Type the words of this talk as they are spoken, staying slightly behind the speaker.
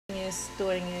is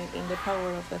doing it in the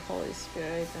power of the Holy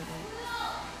Spirit.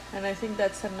 And I think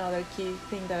that's another key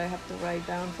thing that I have to write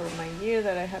down for my year,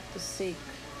 that I have to seek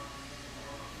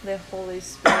the Holy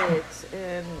Spirit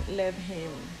and let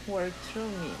Him work through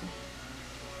me.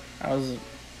 I was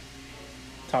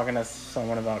talking to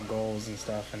someone about goals and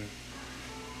stuff, and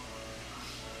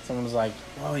someone was like,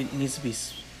 well, it needs to be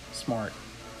smart,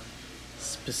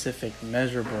 specific,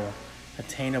 measurable,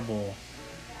 attainable,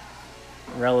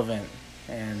 relevant,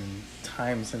 and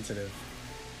time sensitive.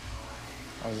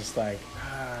 I was just like,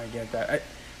 I get that.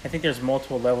 I think there's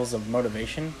multiple levels of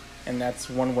motivation, and that's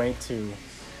one way to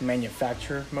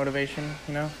manufacture motivation,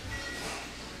 you know?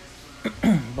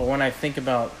 But when I think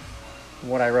about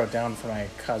what I wrote down for my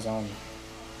Kazon,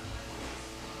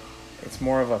 it's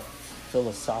more of a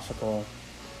philosophical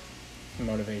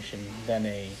motivation than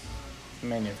a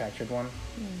manufactured one.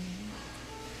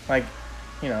 Like,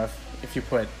 you know, if you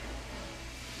put,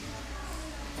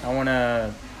 I want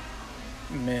to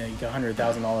make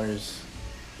 $100,000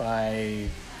 by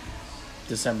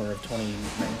December of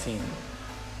 2019.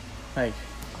 Like,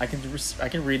 I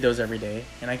can read those every day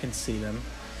and I can see them,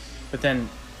 but then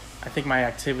I think my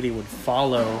activity would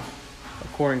follow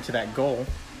according to that goal.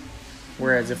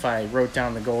 Whereas if I wrote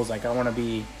down the goals, like I want to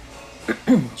be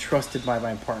trusted by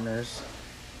my partners,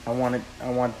 I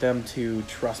want them to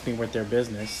trust me with their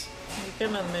business. You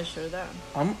cannot measure that.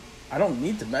 I don't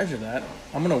need to measure that.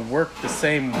 I'm gonna work the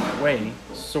same way,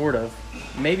 sort of,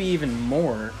 maybe even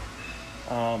more.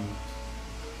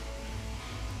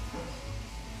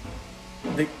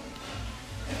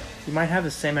 You might have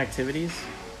the same activities,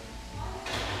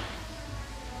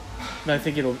 but I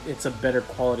think it's a better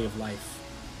quality of life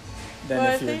than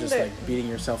if you're just like beating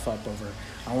yourself up over,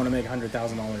 I want to make $100,000.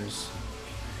 I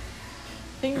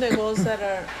think the goals that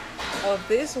are of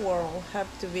this world have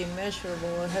to be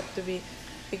measurable, have to be,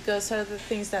 because are the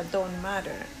things that don't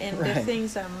matter, and the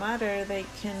things that matter, they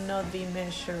cannot be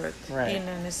measured in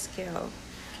a scale.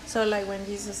 So like when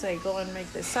Jesus said, go and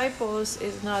make disciples,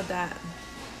 it's not that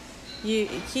he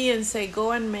didn't say go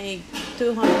and make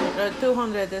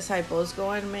 200 disciples,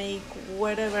 go and make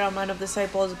whatever amount of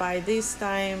disciples by this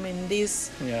time in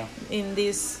this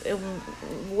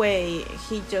way.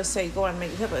 He just said go and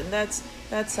make disciples, and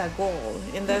that's a goal,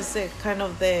 and that's the kind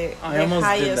of the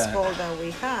highest goal that we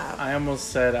have. I almost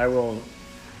said I will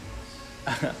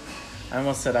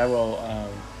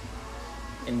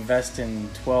invest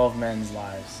in 12 men's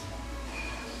lives.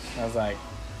 I was like,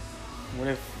 what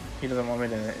if he doesn't want me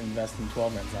to invest in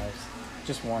 12 men's lives?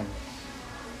 Just one.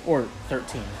 Or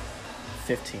 13,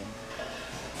 15.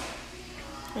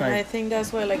 And I think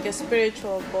that's why like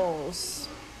spiritual goals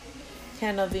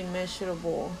cannot be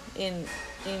measurable in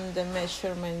the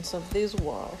measurements of this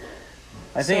world.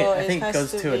 I think it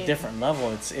goes to a different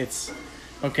level. It's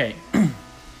okay.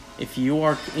 If you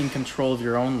are in control of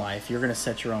your own life, you're going to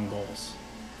set your own goals.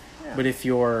 Yeah. But if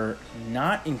you're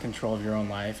not in control of your own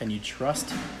life and you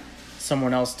trust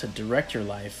someone else to direct your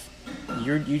life,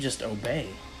 you just obey.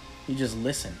 You just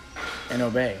listen and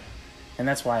obey. And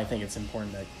that's why I think it's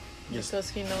important that because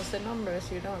he knows the numbers,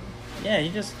 you don't. Yeah,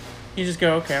 you just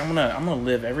go, okay, I'm gonna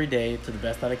live every day to the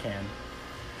best that I can.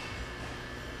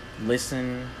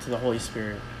 Listen to the Holy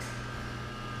Spirit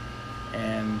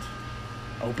and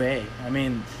obey. I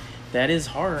mean, that is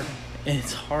hard.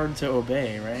 It's hard to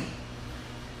obey, right?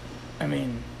 I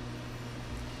mean,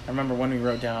 I remember when we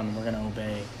wrote down we're gonna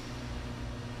obey,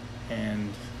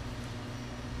 and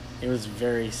it was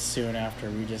very soon after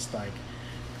we just like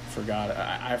forgot.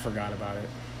 I forgot about it,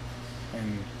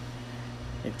 and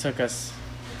it took us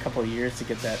a couple of years to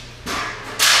get that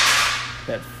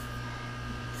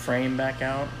frame back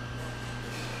out.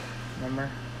 Remember?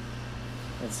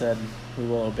 It said we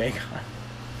will obey God.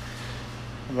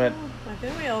 But I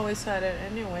think we always had it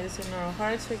anyways in our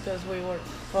hearts because we were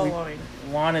following.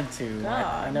 We wanted to.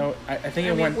 God. I know. I think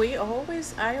it went.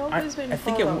 I always been. I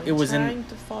think it was trying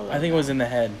to follow. I think it was in the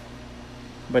head,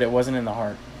 but it wasn't in the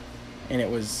heart, and it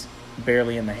was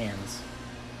barely in the hands.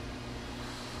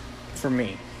 For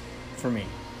me,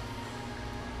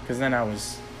 because then I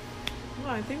was.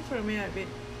 Well, I think for me, I've been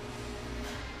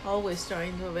always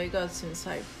trying to obey God since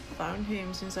I found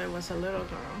Him, since I was a little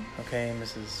girl. Okay,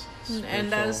 Mrs.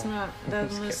 And that's not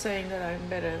saying that I'm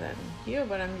better than you,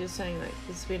 but I'm just saying like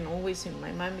it's been always in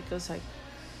my mind because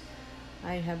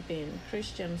I have been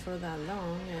Christian for that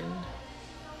long, and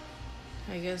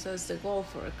I guess that's the goal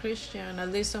for a Christian,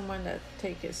 at least someone that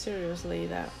take it seriously,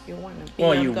 that you want to be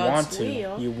on God's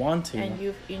will. You want to. And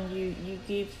you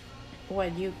give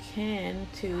what you can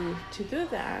to do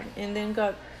that, and then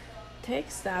God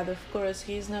takes that. Of course,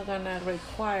 He's not gonna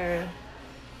require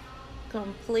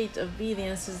complete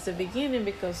obedience is the beginning,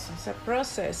 because it's a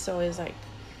process. So it's like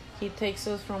he takes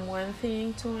us from one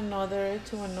thing to another,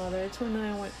 to another, to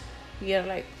another. We are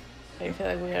like, I feel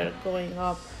like we are going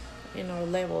up in our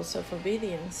levels of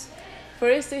obedience.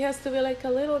 First, it has to be like a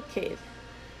little kid.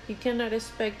 You cannot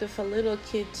expect of a little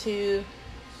kid to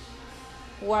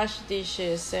wash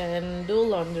dishes and do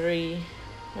laundry,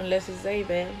 unless it's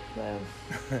David.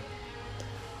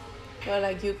 But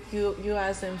like you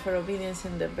ask them for obedience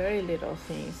in the very little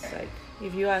things. Like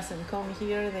if you ask them, come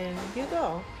here, then you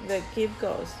go. The kid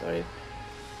goes. Or if,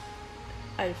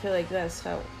 I feel like that's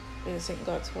how it is in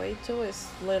God's way too. Is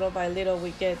little by little we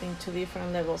get into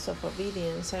different levels of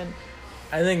obedience, and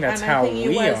I think that's how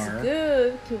we are. It was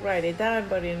good to write it down,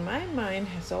 but in my mind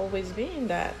has always been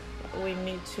that I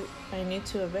need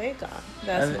to obey God.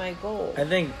 That's my goal. I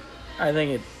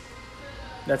think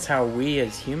that's how we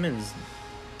as humans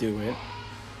do it.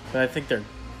 But I think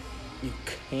you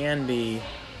can be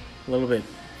a little bit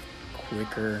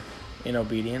quicker in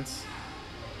obedience.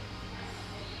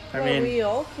 I mean, we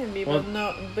all can be, but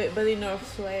in our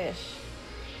flesh,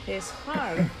 it's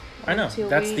hard. I know,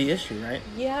 that's the issue, right?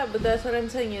 Yeah, but that's what I'm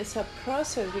saying. It's a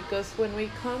process, because when we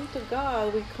come to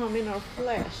God, we come in our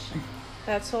flesh.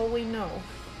 That's all we know,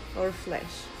 our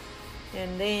flesh.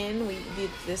 And then we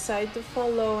decide to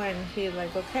follow, and He's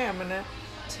like, okay, I'm going to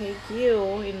take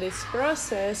you in this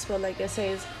process. But like I say,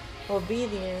 it's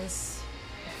obedience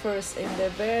first in the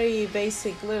very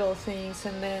basic little things,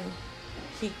 and then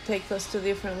He takes us to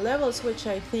different levels, which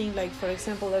I think, like, for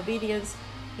example, obedience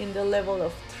in the level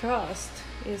of trust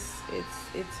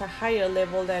it's a higher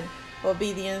level than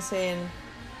obedience in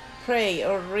pray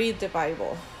or read the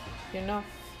Bible,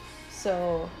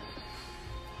 so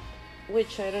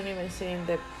which I don't even see in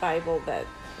the Bible that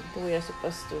we are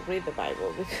supposed to read the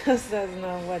Bible, because that's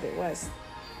not what it was,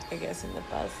 I guess, in the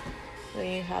past when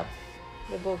you have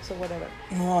the books or whatever.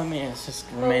 Well, I mean, it's just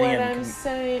remaining. But what I'm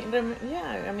saying,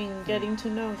 getting to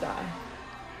know God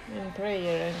in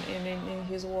prayer and in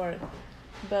His Word.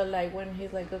 But like when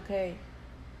He's like, okay,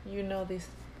 this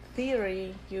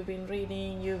theory, you've been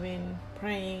reading, you've been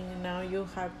praying, and now you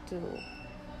have to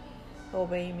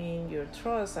obey me in your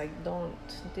trust. Like, don't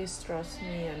distrust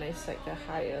me. And it's like a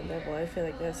higher level. I feel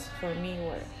like that's for me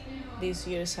where these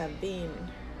years have been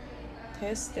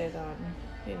tested on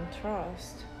in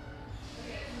trust,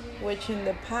 which in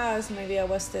the past maybe I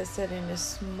was tested in the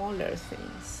smaller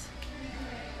things,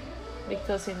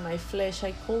 because in my flesh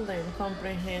I couldn't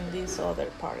comprehend these other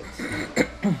parts.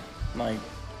 like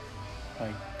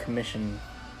commission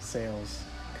sales,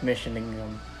 commission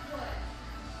income.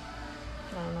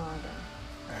 I don't know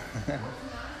that.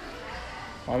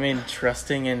 I mean,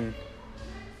 trusting in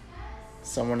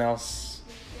someone else,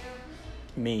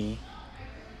 me,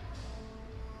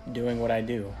 doing what I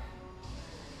do.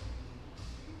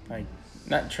 Like,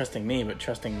 not trusting me, but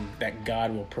trusting that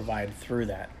God will provide through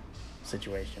that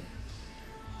situation.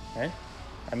 Right?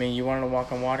 I mean, you wanted to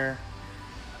walk on water.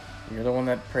 You're the one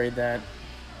that prayed that.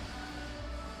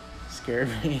 Scared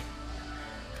me.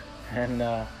 And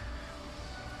you're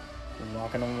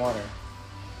walking on water.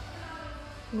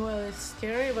 Well, it's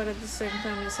scary, but at the same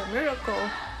time it's a miracle.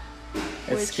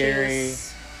 It's scary,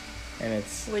 and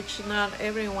which not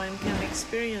everyone can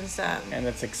experience that. And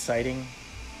it's exciting.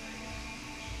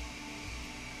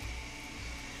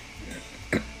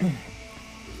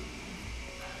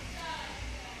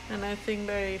 And I think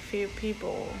very few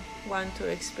people want to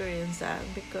experience that,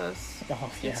 because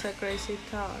it's a crazy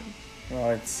thought.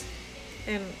 Well,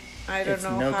 and I don't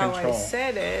know how control. I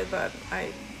said it, but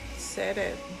I said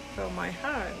it from my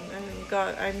heart. And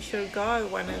God, I'm sure God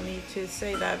wanted me to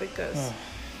say that, because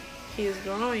He is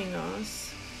growing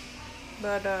us.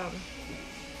 But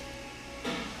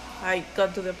I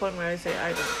got to the point where I say,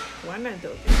 I don't want to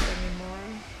do this anymore.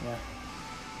 Yeah.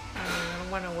 I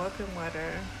don't want to walk in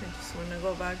water. I just want to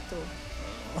go back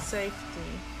to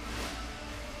safety.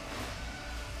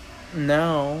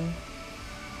 No.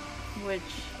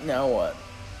 Now what?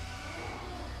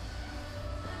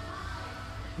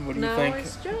 What do you think? Now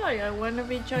it's joy. I want to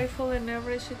be joyful in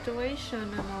every situation,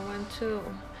 and I want to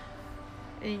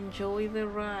enjoy the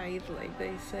ride, like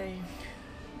they say.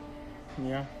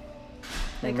 Yeah.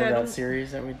 Remember that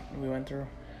series that we went through?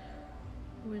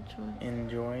 Which one?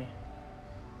 Enjoy.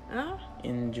 Huh?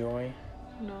 Enjoy.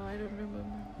 No, I don't remember.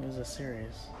 It was a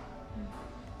series.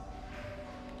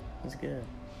 It was good.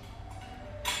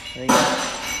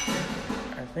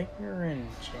 I think we were in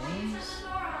James.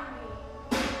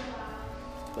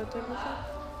 What time was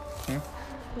it?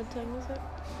 What time was it?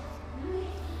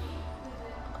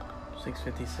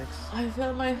 6:56. I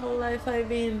feel my whole life I've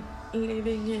been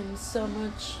living in so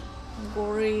much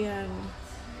worry and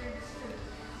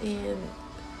in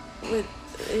with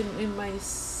in my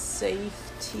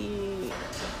safety,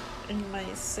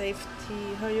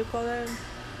 how you call it,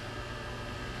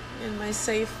 in my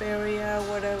safe area,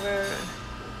 whatever.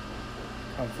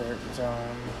 Comfort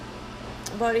zone.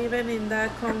 But even in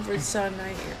that comfort zone,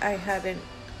 I hadn't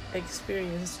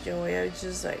experienced joy. I was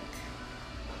just like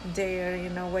there,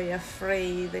 in a way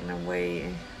afraid, in a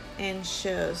way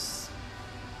anxious,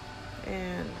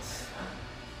 and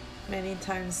many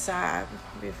times sad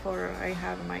before I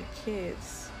had my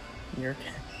kids. Your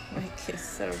kid? My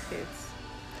kids, little kids.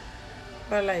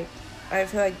 But like, I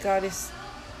feel like God is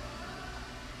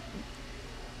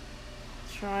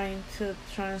trying to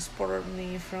transport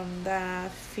me from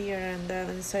that fear and that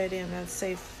anxiety and that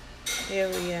safe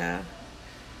area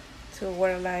to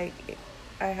where like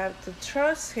I have to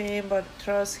trust Him, but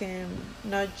trust Him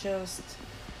not just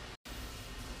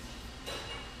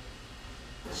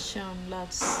Sean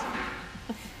loves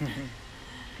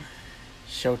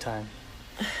Showtime.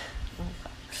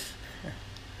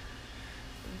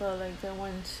 But like I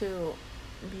want to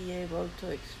be able to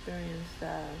experience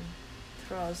that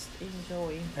trust in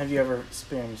joy. Have you ever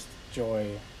experienced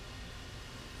joy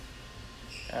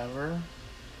ever?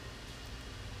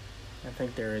 I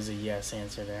think there is a yes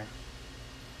answer there.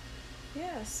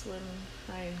 Yes,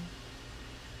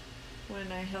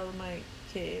 when I held my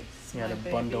kids, You my had a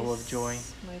babies, bundle of joy.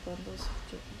 My bundles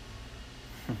of joy.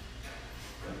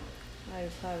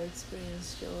 I've had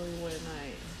experienced joy when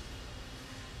I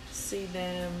see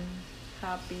them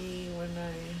happy, when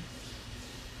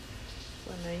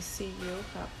I see you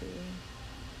happy.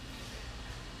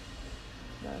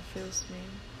 That fills me.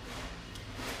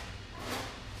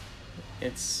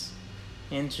 It's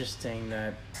interesting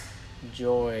that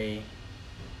joy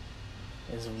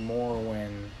is more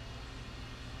when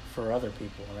for other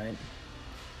people, right?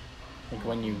 Like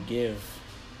when you give,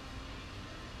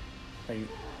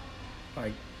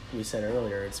 like we said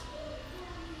earlier, it's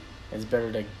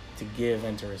better to give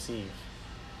than to receive.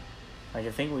 Like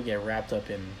I think we get wrapped up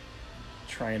in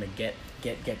trying to get,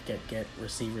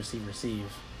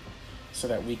 receive, so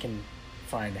that we can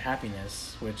find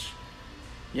happiness, which,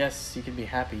 yes, you can be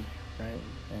happy, right?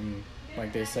 And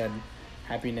like they said,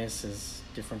 happiness is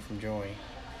different from joy.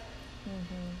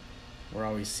 Mm-hmm. We're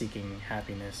always seeking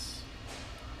happiness.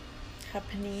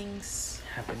 Happenings.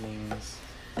 Happiness.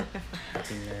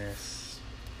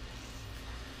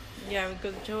 Yeah,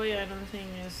 because joy I don't think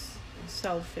is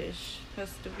selfish.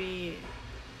 Has to be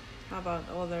about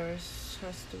others.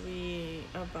 Has to be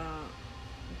about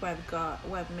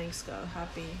what makes God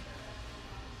happy.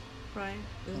 Right?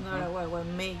 It's not what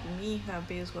make me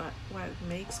happy, is what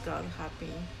makes God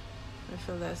happy. I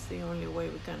feel that's the only way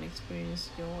we can experience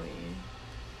joy.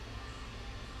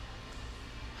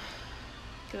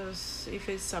 Because if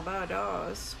it's about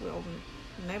us, we'll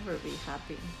never be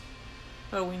happy.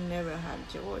 Or we never had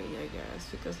joy, I guess.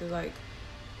 Because it's like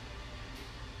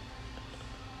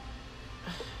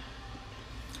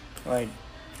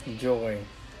joy.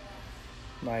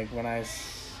 Like when I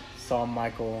saw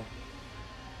Michael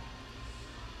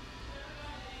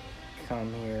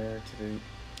come here to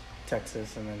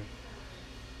Texas and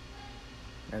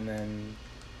then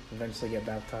eventually get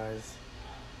baptized.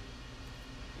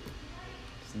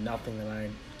 There's nothing that I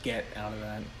get out of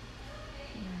that.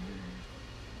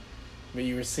 But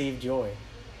you receive joy.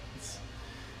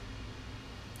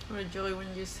 Or joy when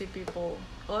you see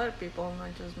other people,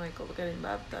 not just Michael, getting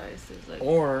baptized. It's like,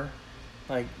 or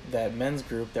like that men's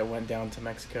group that went down to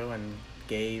Mexico and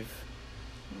gave,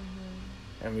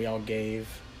 and we all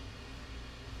gave,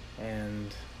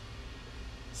 and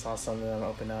saw some of them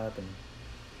open up, and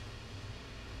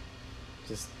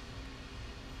just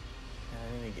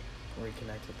I need to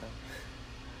reconnect with them.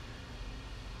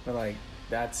 But like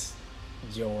that's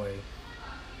joy,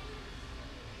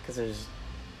 because there's,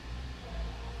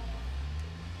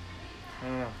 I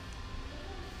don't know,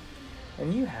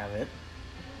 and you have it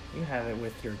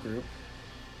with your group,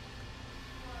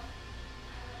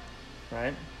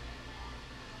 right?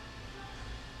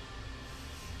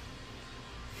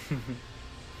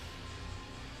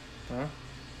 Huh?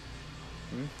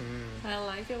 Mm-hmm. I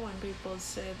like it when people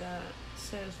says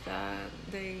that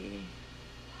they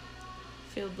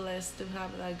feel blessed to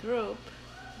have that group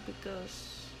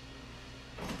because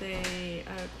they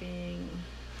are being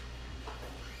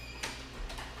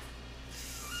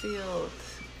filled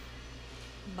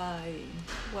by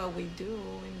what we do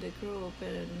in the group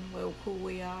and who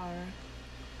we are.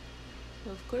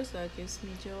 Of course that gives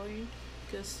me joy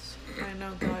because I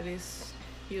know God is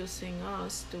using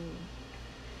us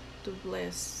to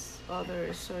bless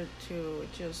others or to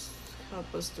just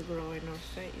help us to grow in our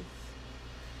faith.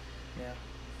 Yeah.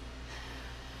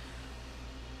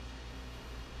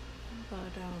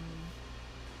 But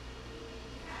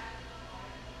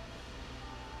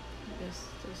this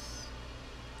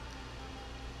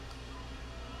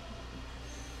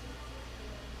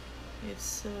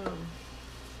it's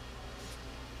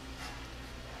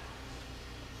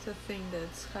a thing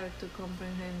that's hard to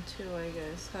comprehend too, I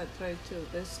guess. I try to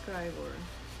describe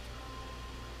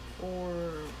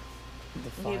or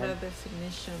give a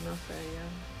definition of a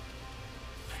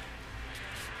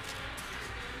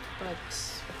but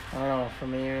I don't know, for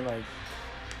me, like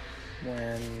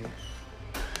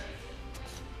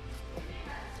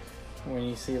when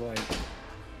you see, like,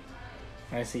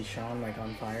 I see Sean, like,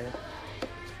 on fire,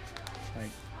 like,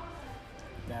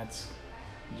 that's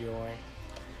joy.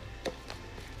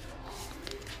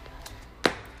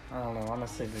 I don't know,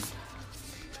 honestly, the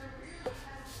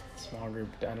small group,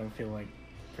 I don't feel, like,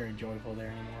 very joyful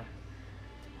there anymore.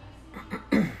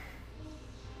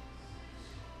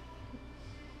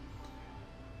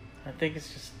 I think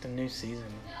it's just a new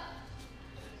season.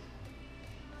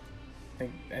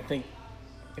 I think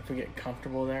if we get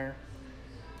comfortable there,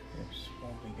 it just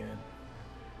won't be good.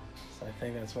 So I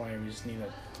think that's why we just need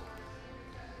to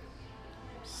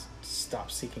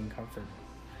stop seeking comfort.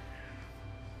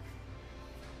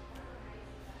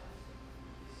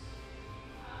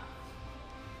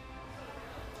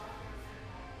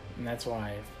 And that's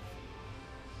why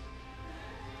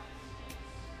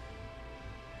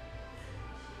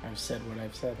I've said what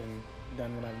I've said and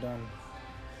done what I've done.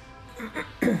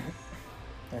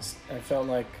 I felt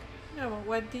like... No, but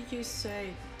what did you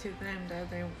say to them that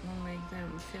they will make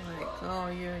them feel like, oh,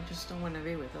 you just don't want to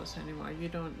be with us anymore? You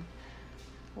don't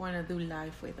want to do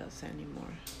life with us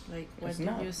anymore? Like, what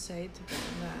did you say to them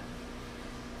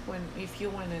that if you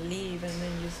want to leave and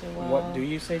then you say, well... What do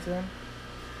you say to them?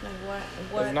 Like,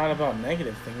 what? It's not about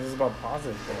negative things. It's about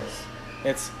positive things.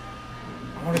 It's,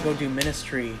 I want to go do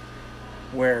ministry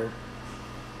where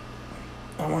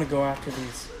I want to go after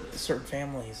these certain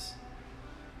families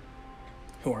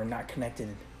who are not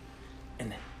connected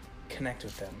and connect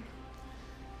with them.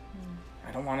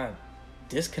 I don't want to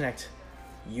disconnect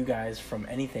you guys from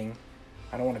anything.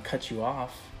 I don't want to cut you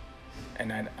off,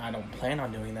 and I don't plan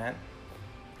on doing that.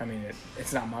 I mean,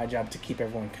 it's not my job to keep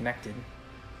everyone connected.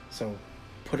 So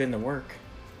put in the work.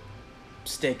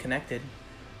 Stay connected.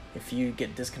 If you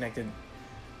get disconnected,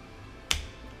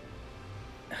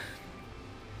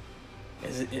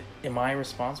 am I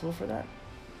responsible for that?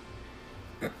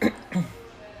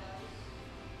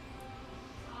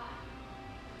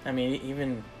 I mean,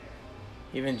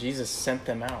 even Jesus sent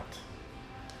them out.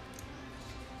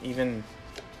 Even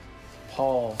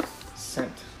Paul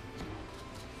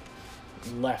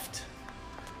left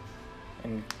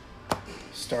and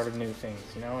started new things,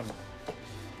 you know?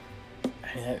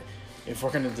 And if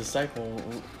we're going to disciple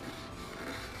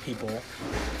people,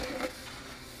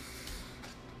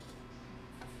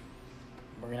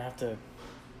 we're going to have to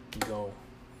go.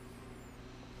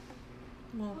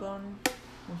 Move on.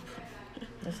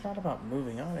 It's not about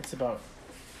moving on. It's about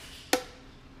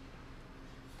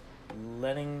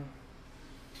letting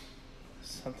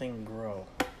something grow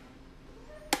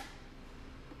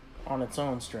on its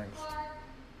own strength.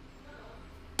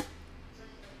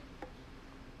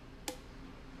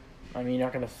 I mean, you're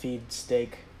not going to feed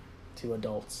steak to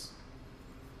adults.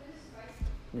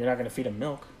 You're not going to feed them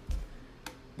milk.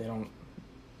 They don't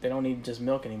need just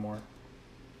milk anymore.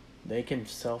 They can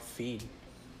self-feed.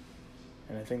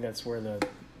 And I think that's where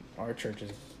our church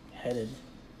is headed.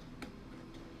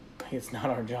 It's not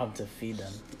our job to feed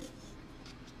them.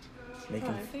 I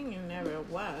think it never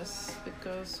was,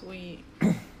 because we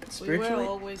were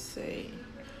always a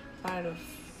part of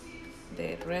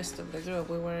the rest of the group.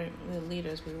 We weren't the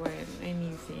leaders. We weren't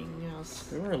anything else.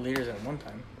 We were leaders at one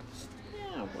time.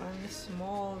 Yeah, one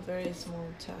very small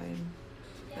time.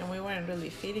 And we weren't really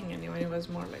feeding anyone. It was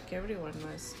more like everyone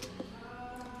was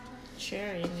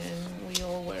sharing, and we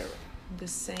all were the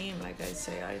same. Like I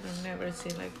say, I don't never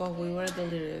say like, oh, we were the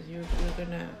leaders. You're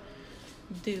gonna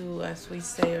do as we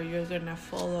say, or you're gonna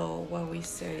follow what we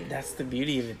say. That's the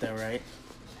beauty of it, though, right?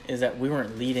 Is that we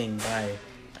weren't leading by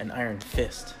an iron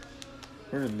fist.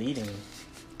 We were leading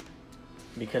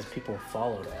because people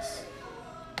followed us.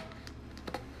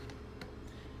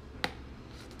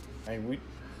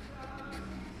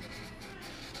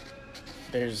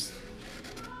 There's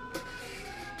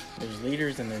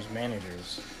leaders and there's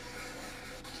managers.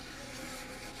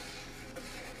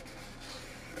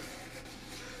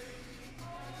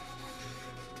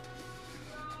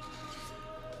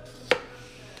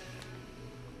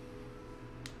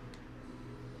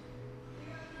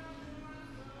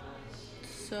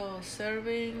 So,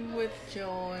 serving with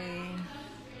joy,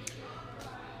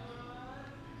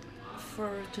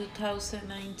 for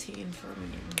 2019 for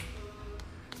me.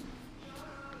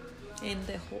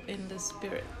 In the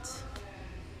spirit.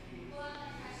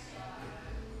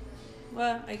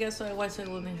 Well, I guess otherwise I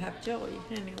wouldn't have joy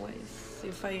anyways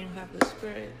if I didn't have the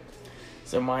spirit.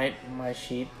 So my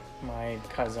sheet, my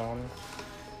Kazon,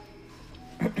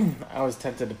 I was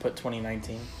tempted to put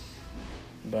 2019,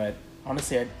 but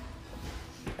honestly I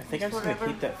think I'm just gonna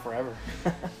keep that forever,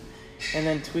 and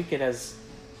then tweak it as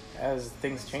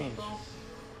things change.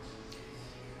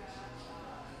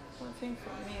 I think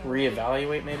for me,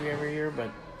 reevaluate maybe every year,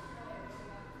 but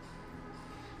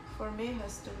for me it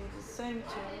has to be the same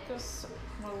too, because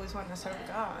I always want to serve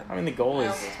God. I mean, the goal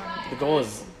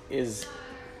is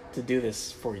to do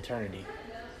this for eternity.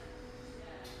 Yeah.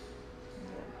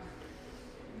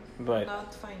 But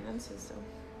not finances though.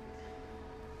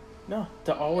 No,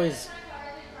 to always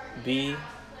be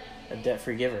a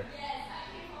debt-free giver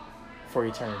for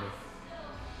eternity.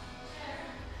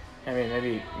 I mean,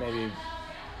 maybe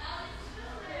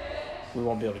we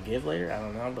won't be able to give later. I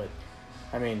don't know, but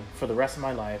I mean, for the rest of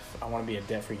my life, I want to be a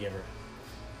debt-free giver.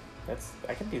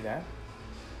 I can do that.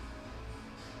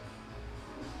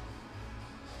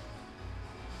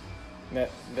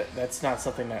 That's not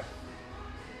something that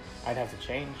I'd have to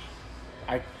change.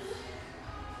 I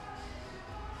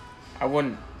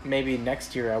wouldn't. Maybe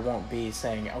next year I won't be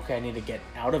saying, okay, I need to get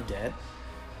out of debt.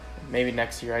 Maybe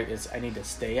next year I need to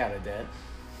stay out of debt.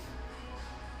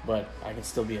 But I can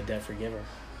still be a debt-free giver.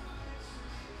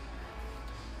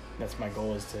 That's my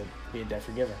goal, is to be a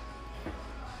debt-free giver.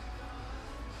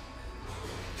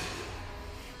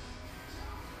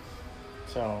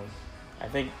 So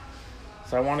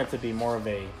I want it to be more of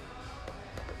a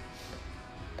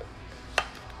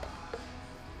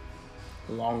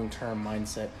long-term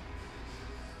mindset.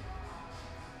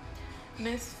 And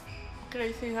it's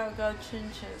crazy how God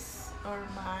changes our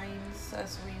minds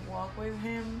as we walk with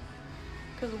Him,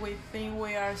 because we think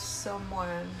we are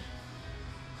someone,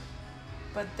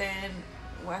 but then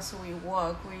as we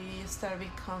walk, we start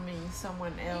becoming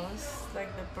someone else,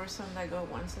 like the person that God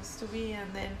wants us to be,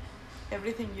 and then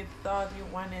everything you thought you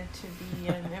wanted to be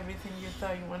and everything you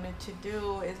thought you wanted to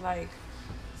do is like,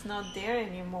 it's not there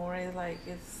anymore. It's like,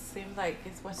 it seems like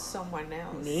it was someone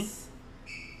else. Me?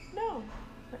 No.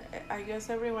 I guess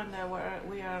everyone that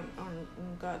we are on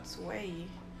God's way,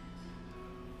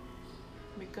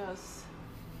 because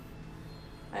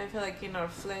I feel like in our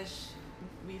flesh,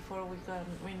 before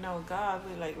we know God,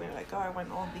 we're like, oh, I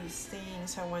want all these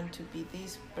things, I want to be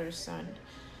this person,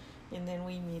 and then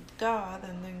we meet God,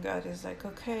 and then God is like,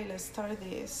 okay, let's start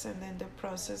this, and then the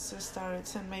process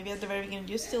starts, and maybe at the very beginning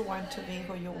you still want to be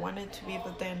who you wanted to be,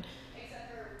 but then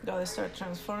God starts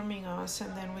transforming us,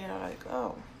 and then we are like,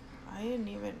 oh, I didn't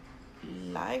even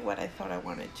like what I thought I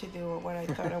wanted to do or what I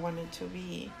thought I wanted to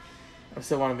be. I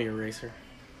still want to be a racer.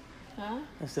 Huh?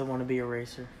 I still want to be a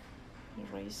racer.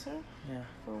 A racer? Yeah.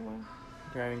 For what?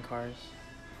 Driving cars.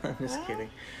 I'm just kidding.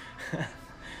 I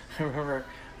remember,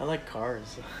 I like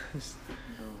cars.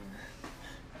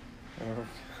 I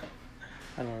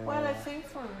don't know. Well, I think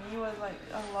for me it was like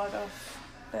a lot of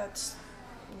that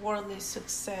worldly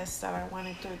success that I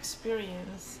wanted to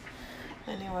experience.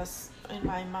 And it was in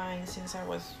my mind since I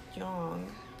was young.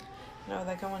 You know,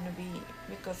 like I want to be,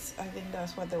 because I think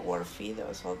that's what the world feeds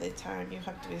us all the time. You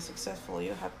have to be successful,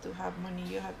 you have to have money,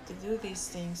 you have to do these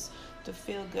things to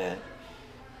feel good.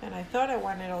 And I thought I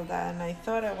wanted all that, and I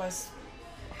thought I was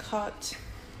cut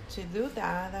to do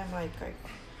that. I'm like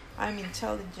I'm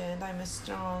intelligent, I'm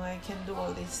strong, I can do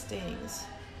all these things.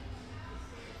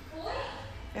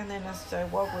 And then as I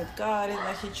walk with God, it's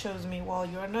like He shows me, well,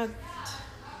 you're not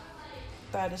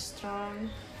that strong,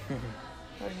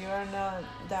 or you're not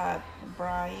that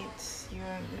bright.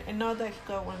 And not that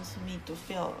God wants me to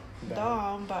feel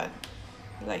dumb, but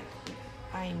like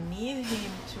I need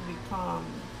Him to become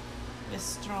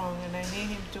strong, and I need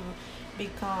Him to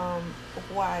become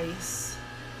wise,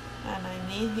 and I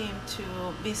need Him to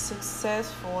be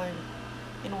successful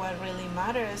in what really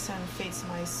matters and fits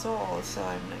my soul. So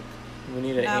I'm like, we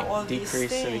need to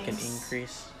decrease so we can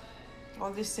increase.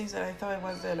 All these things that I thought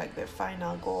was the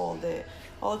final goal, the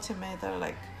ultimate, are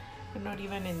like, they're not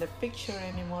even in the picture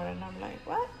anymore. And I'm like,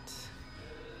 what?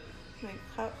 Like,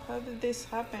 how did this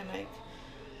happen? Like,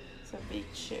 it's a big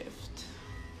shift.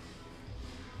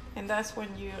 And that's when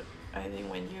I think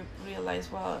when you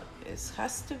realize, well, it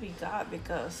has to be God,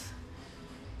 because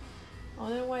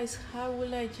otherwise, how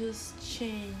will I just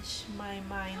change my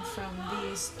mind from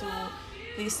this to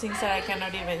these things that I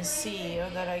cannot even see, or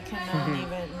that I cannot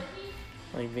even...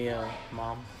 Like via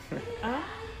mom. Huh?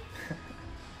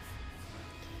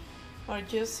 Or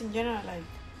just in general, like,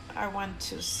 I want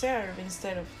to serve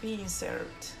instead of being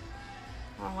served.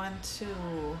 I want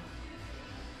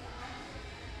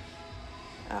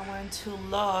to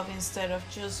love instead of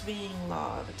just being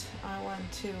loved. I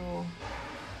want to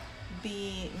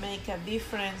make a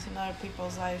difference in other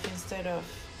people's life instead of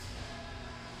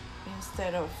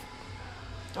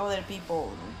other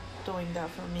people doing that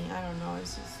for me. I don't know,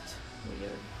 it's just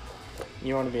weird.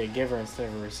 You want to be a giver instead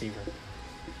of a receiver.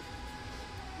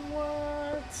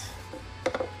 What?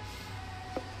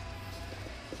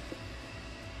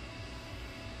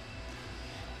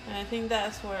 And I think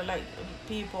that's where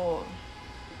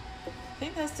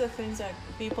that's the things that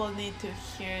people need to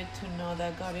hear to know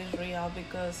that God is real,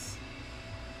 because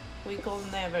we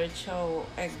could never show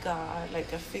a God,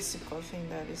 like a physical thing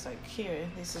that is like, here,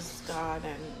 this is God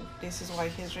and this is why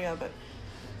He's real. But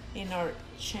in our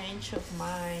change of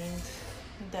mind,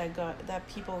 that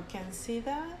people can see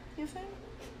that, you think?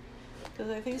 Because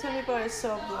I think some people are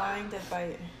so blinded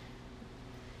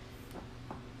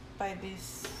by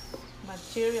these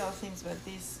material things, but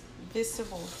these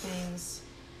visible things,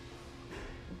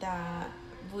 that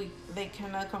they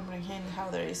cannot comprehend how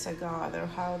there is a God, or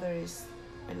how there is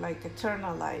like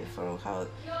eternal life, or how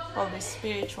all these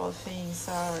spiritual things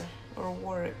are or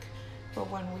work. But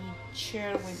when we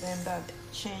share with them that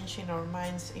change in our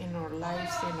minds, in our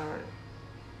lives,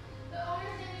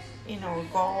 in our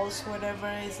goals, whatever,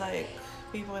 it's like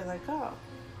people are like, oh,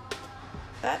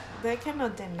 that they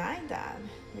cannot deny that,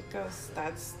 because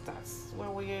that's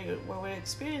what we're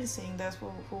experiencing. That's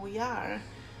who we are.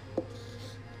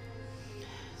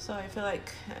 So I feel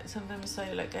like sometimes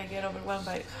I get overwhelmed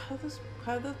by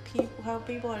how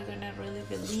people are gonna really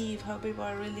believe, how people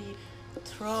are really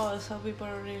trust, how people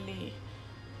are really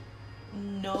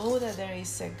know that there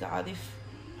is a God. If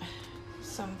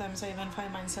sometimes I even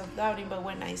find myself doubting, but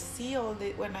when I see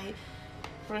when I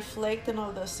reflect on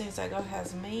all those things that God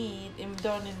has made and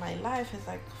done in my life, it's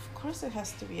like, of course there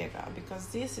has to be a God, because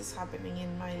this is happening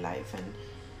in my life and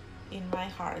in my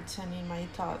heart and in my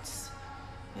thoughts.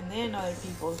 And then other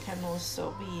people can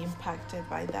also be impacted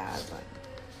by that, but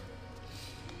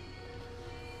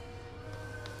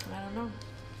I don't know.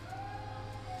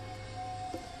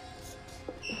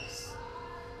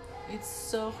 It's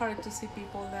so hard to see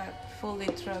people that fully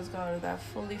trust God, or that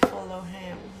fully follow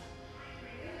Him.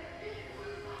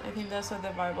 I think that's what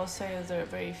the Bible says. There are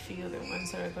very few, the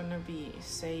ones that are going to be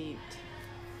saved.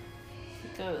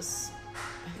 Because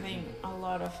I think a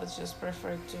lot of us just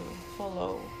prefer to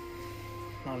follow.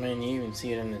 I mean, you even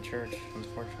see it in the church,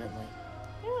 unfortunately.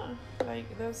 Yeah, like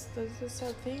that's the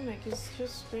sad thing. Like, it's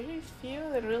just very few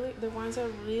the ones that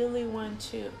really want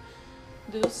to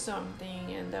do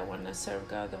something and that want to serve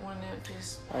God, that want to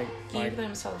just give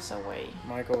themselves away.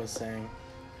 Michael was saying,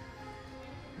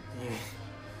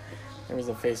 there was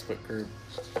a Facebook group,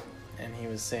 and he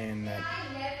was saying that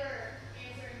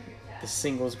the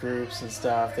singles groups and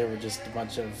stuff, they were just a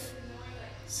bunch of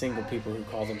single people who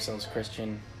call themselves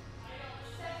Christian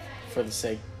for the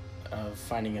sake of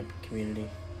finding a community.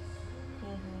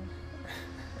 Mm-hmm.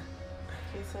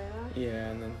 Can you say that? Yeah,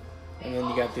 and then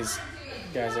you got these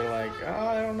guys that are like, oh,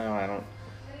 I don't know,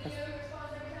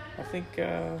 I think,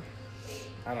 I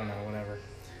don't know, whatever.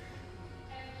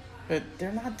 But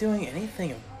they're not doing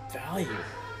anything of value.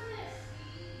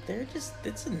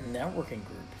 It's a networking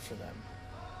group for them.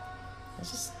 It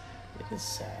is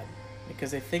sad,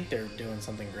 because they think they're doing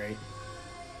something great.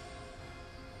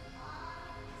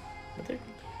 But they're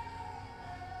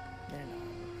not.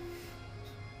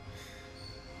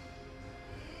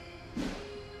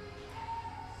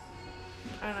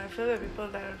 And I feel that people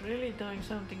that are really doing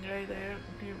something great,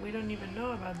 we don't even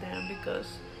know about them,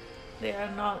 because they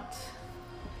are not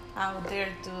out there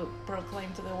to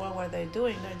proclaim to the world what they're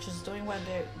doing. They're just doing what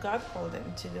God called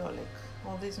them to do. Like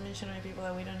all these missionary people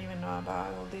that we don't even know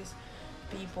about, all these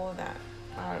people that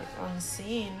are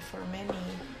unseen for many,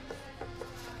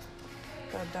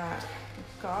 but that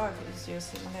God is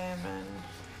using them. And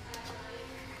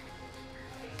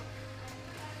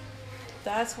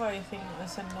that's why I think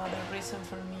that's another reason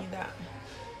for me that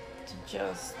to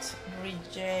just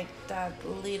reject that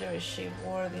leadership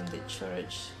word in the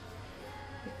church,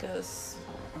 because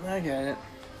I get it.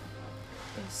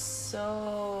 It's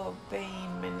so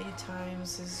vain many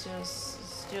times. It's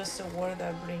just a word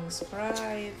that brings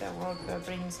pride, a word that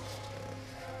brings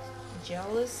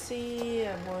jealousy,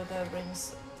 a word that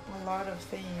brings a lot of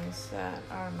things that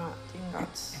are not in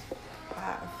God's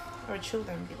path, or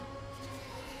shouldn't be.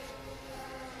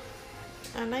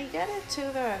 And I get it too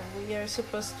that we are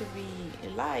supposed to be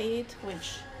light,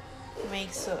 which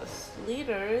makes us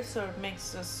leaders or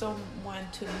makes us someone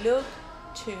to look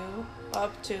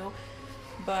up to,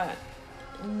 but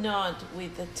not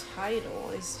with the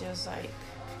title. It's just like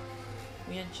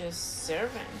We are just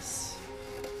servants.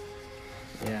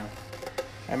 Yeah.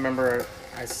 I remember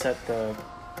I set the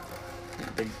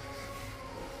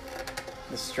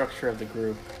structure of the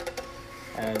group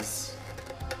as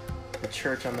the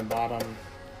church on the bottom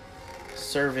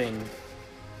serving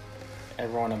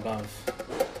everyone above,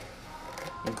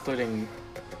 including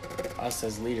us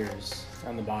as leaders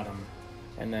on the bottom,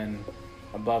 and then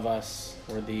above us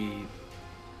were the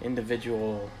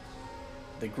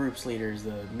group's leaders,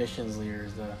 the missions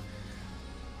leaders, the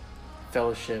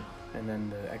fellowship, and then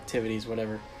the activities,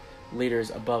 whatever, leaders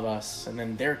above us, and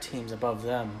then their teams above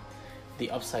them,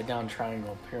 the upside down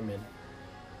triangle pyramid.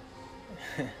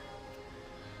 And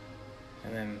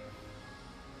then,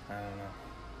 I don't know.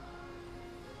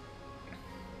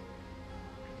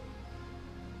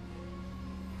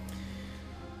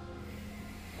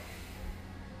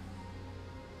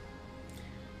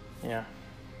 Yeah.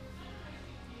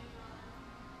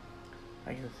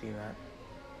 I can see that.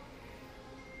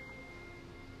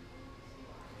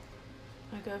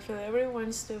 Like I feel everyone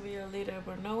wants to be a leader,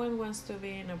 but no one wants to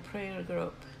be in a prayer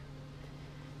group.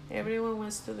 Everyone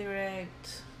wants to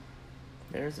direct.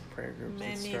 There's a prayer group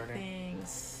that's many starting.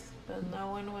 Things, but no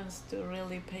one wants to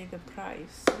really pay the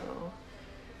price. So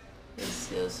it's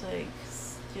just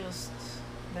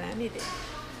vanity.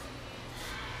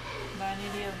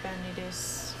 Vanity of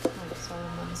vanities, like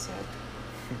Solomon said.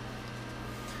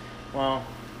 Well,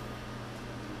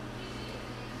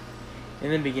 in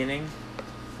the beginning,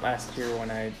 last year when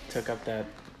I took up that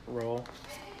role,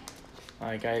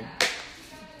 like there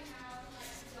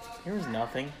was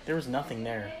nothing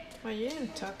there. Well, you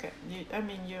didn't took it. I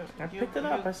picked it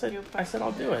up. I said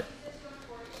I'll do it.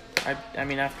 I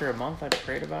mean, after a month, I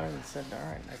prayed about it and said, all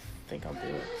right, I think I'll do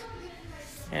it.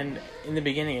 And in the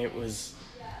beginning, it was,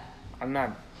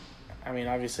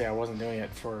 obviously I wasn't doing it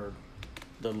for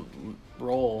the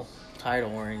role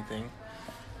title or anything,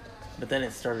 but then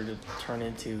it started to turn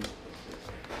into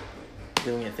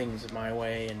doing things my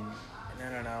way, and I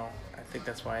don't know. I think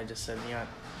that's why I just said,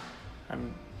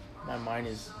 my mind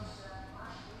is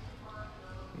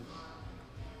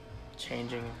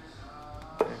changing.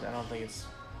 I don't think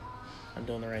I'm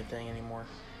doing the right thing anymore.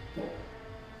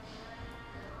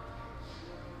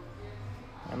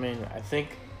 I mean, I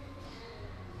think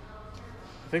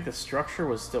the structure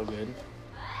was still good.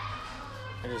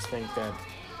 I just think that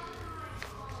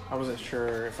I wasn't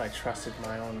sure if I trusted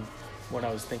what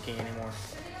I was thinking anymore.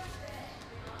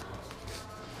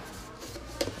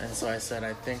 And so I said,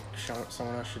 I think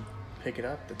someone else should pick it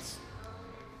up that's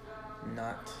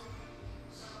not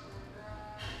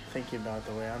thinking about it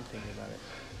the way I'm thinking about it.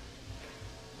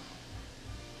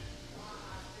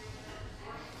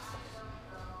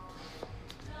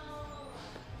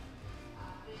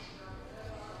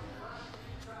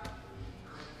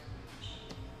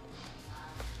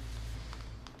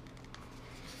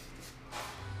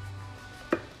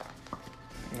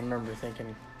 I remember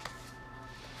thinking,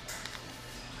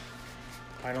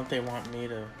 why don't they want me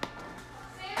to?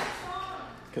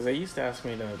 Because they used to ask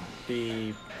me to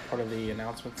be part of the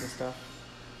announcements and stuff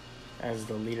as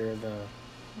the leader of the.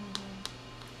 Mm-hmm.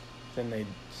 Then they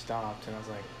stopped, and I was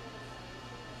like,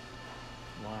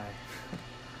 why?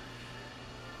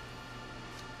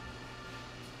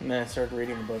 And then I started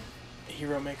reading the book,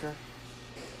 Hero Maker.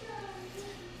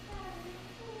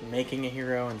 Making a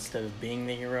hero instead of being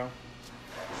the hero.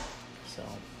 So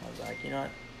I was like, you know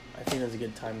what? I think it's a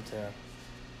good time to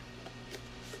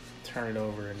turn it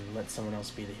over and let someone else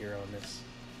be the hero in this.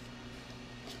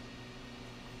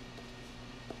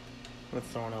 Let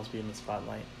someone else be in the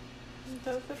spotlight.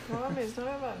 That's the problem. It's not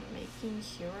about making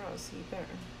heroes either.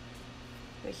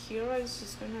 The hero is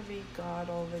just going to be God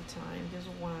all the time. Just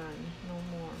one, no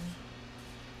more.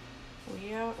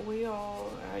 We all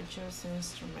are just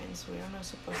instruments. We are not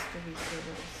supposed to be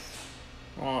heroes.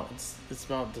 Well, it's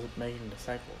about making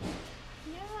disciples.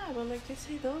 Yeah, but like I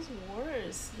say, those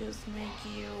words just make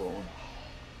you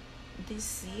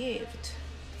deceived.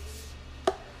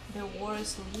 The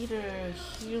words leader,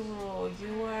 hero,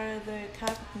 you are the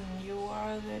captain, you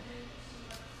are the...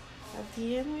 At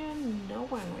the end, we are no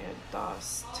one, we are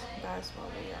dust. That's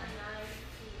what we are.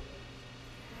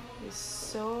 It's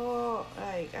so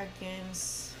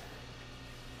against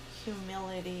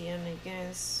humility and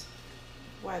against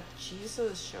what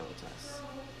Jesus showed us.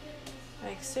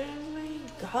 Like, seriously,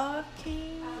 God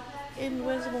came and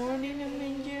was born in a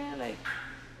manger? Like,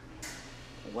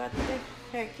 what the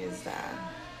heck is that?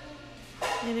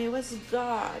 And it was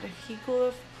God. He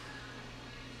could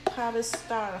have a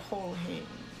star hold him.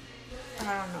 I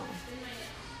don't know.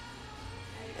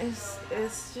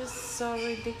 It's just so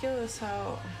ridiculous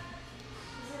how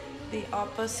the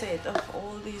opposite of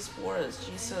all these words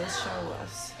Jesus showed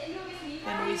us.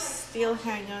 And we still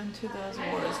hang on to those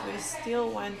words. We still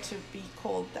want to be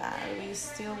called that. We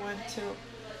still want to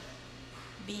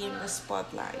be in the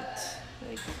spotlight.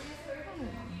 Like,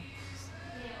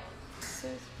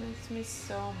 this makes me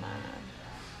so mad.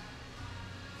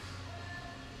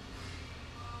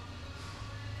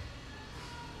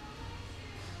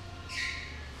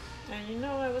 And you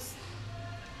know,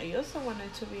 I also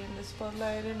wanted to be in the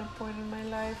spotlight in a point in my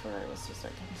life where I was just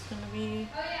like, I'm just gonna be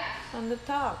on the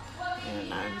top,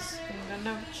 and I'm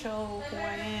gonna show who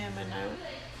I am,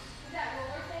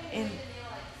 and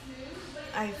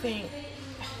I think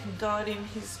God in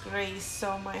His grace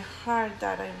saw my heart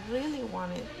that I really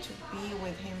wanted to be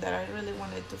with Him, that I really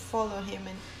wanted to follow Him,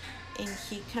 and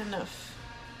He kind of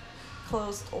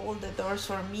closed all the doors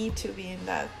for me to be in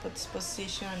that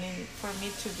position and for me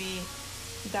to be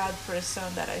that person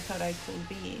that I thought I could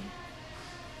be.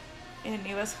 And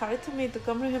it was hard to me to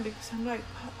comprehend because I'm like,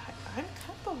 I'm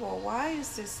capable. Why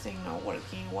is this thing not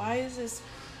working? Why is this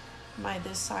my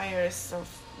desires of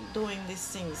doing these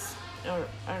things are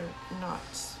not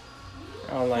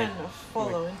kind of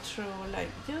following through? Like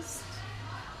just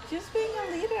being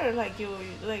a leader, like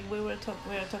we were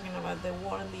talking about the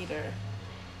war leader.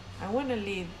 I want to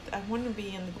lead. I want to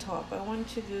be in the top. I want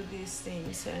to do these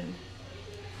things. And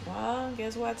well,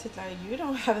 guess what? It's like you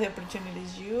don't have the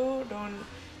opportunities. You don't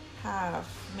have.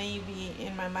 Maybe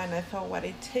in my mind I thought what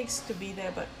it takes to be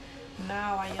there, but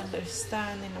now I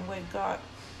understand in a way God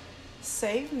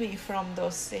saved me from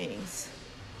those things.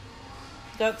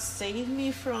 God saved me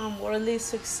from worldly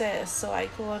success so I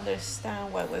could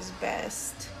understand what was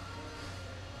best.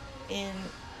 And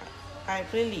I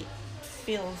really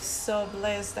feel so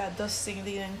blessed that those things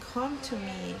didn't come to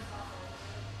me,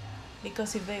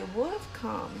 because if they would have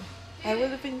come, I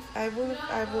would have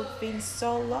been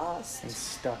so lost and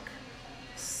stuck.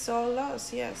 So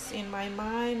lost, yes, in my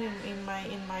mind, in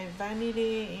my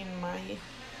vanity, in my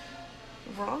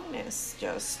wrongness,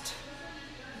 just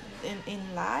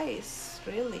in lies,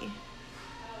 really.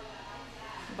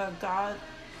 But God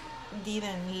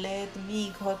didn't let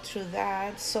me go through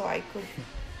that, so I could.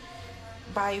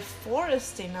 By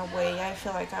forced, in a way, I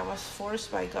feel like I was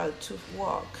forced by God to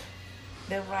walk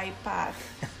the right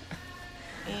path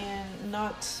and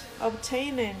not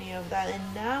obtain any of that,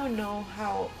 and now know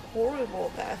how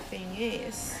horrible that thing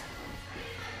is,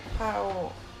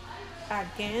 how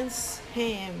against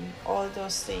Him all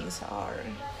those things are.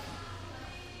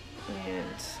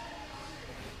 And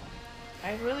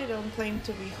I really don't claim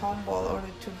to be humble or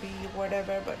to be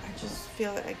whatever, but I just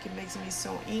feel like it makes me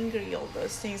so angry, all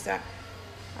those things, that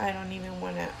I don't even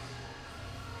want to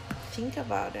think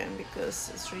about them, because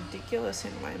it's ridiculous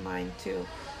in my mind to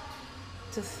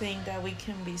think that we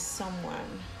can be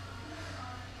someone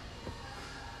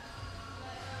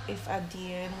if at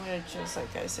the end we're just,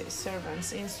 like I say,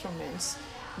 servants, instruments,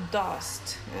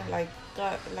 dust. And like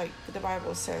God, like the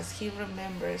Bible says, He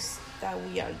remembers that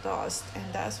we are dust,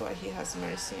 and that's why He has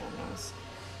mercy on us.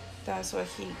 That's why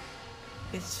He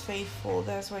is faithful.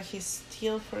 That's why He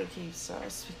still forgives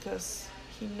us, because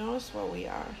He knows what we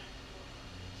are.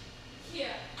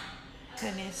 Yeah.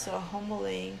 And it's so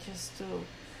humbling just to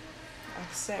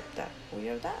accept that we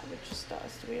are that, we're just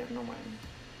dust, we are no one.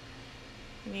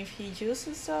 And if He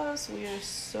uses us, we are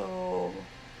so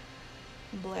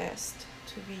blessed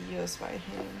to be used by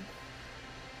Him.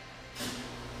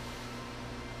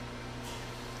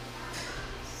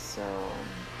 So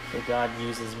God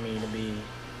uses me to be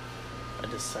a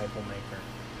disciple maker.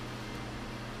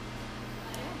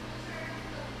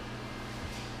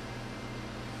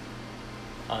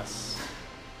 Us.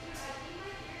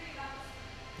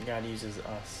 God uses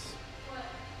us.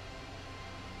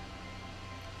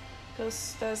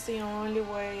 Because that's the only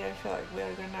way I feel like we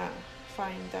are gonna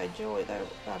find that joy that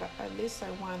at least I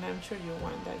want. I'm sure you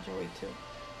want that joy too.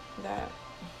 That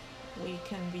we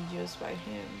can be used by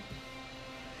Him.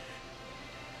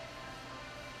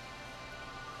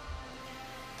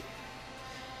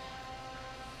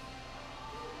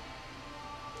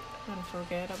 And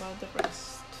forget about the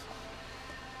rest.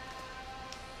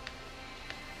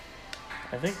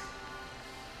 I think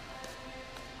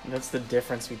that's the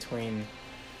difference between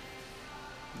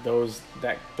those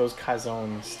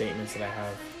Kazon statements that I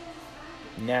have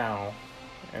now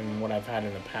and what I've had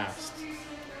in the past.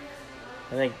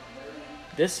 I think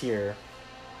this year,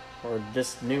 or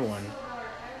this new one,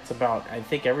 I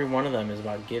think every one of them is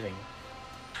about giving.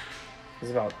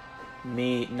 It's about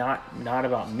me, not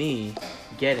about me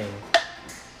getting,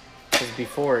 because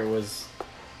before it was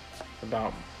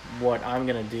about what I'm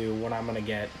gonna do, what I'm gonna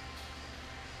get.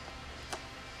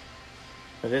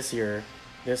 But this year,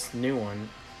 this new one,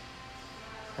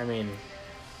 I mean,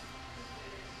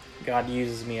 God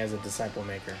uses me as a disciple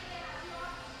maker.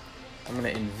 We're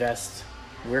going to invest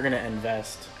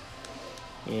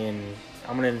in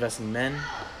men,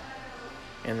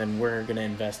 and then we're going to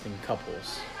invest in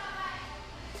couples.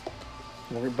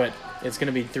 But it's going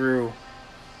to be through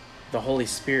the Holy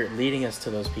Spirit leading us to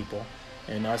those people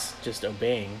and us just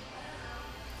obeying.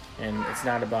 And it's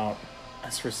not about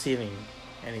us receiving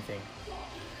anything.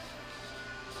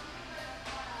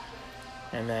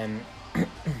 And then,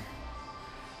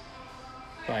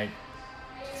 like,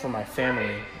 for my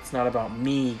family, it's not about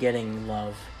me getting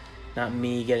love, not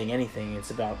me getting anything.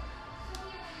 It's about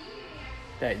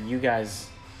that you guys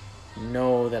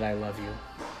know that I love you.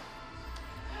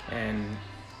 And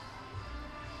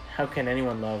how can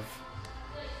anyone love?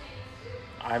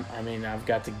 I mean, I've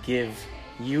got to give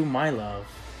you my love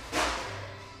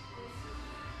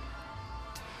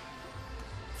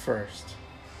first.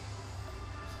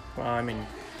 Well, I mean,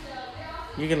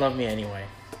 you can love me anyway,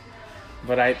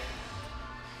 but I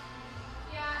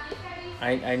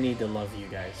need to love you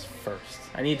guys first.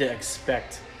 I need to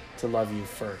expect to love you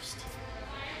first,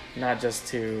 not just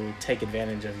to take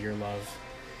advantage of your love.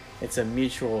 It's a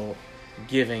mutual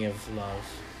giving of love,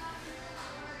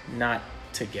 not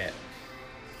to get.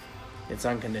 It's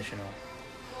unconditional.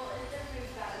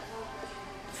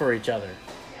 For each other.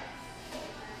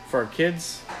 For our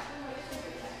kids,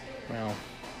 well,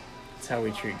 it's how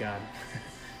we treat God.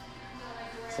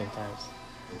 Sometimes.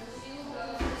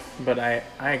 But I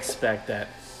expect that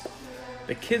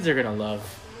the kids are going to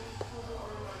love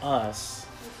us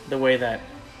the way that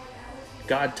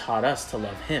God taught us to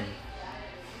love Him.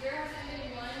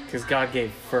 Because God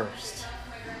gave first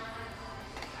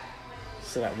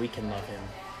so that we can love Him.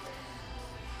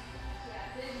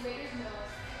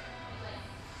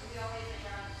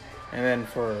 And then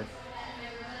for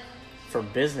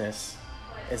business,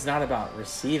 it's not about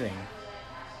receiving.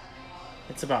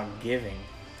 It's about giving.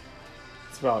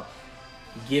 It's about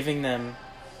giving them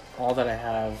all that I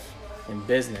have in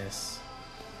business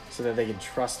so that they can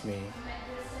trust me.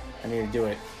 I need to do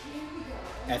it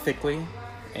ethically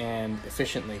and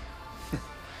efficiently.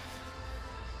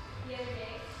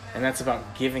 And that's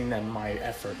about giving them my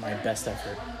effort, my best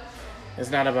effort.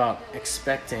 It's not about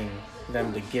expecting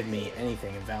them to give me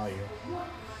anything of value.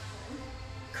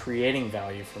 Creating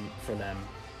value for them.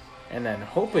 And then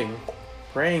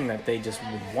praying that they just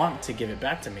would want to give it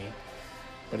back to me.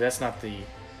 But that's not the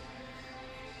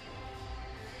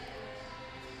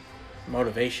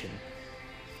motivation.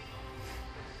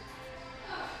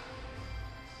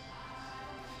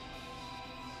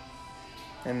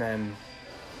 And then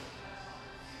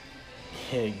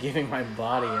giving my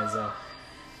body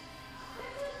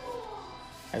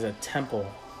as a temple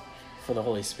for the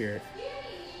Holy Spirit.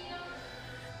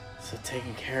 So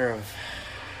taking care of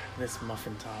this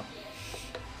muffin top.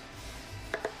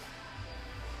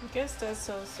 I guess that's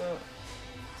also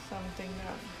something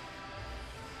that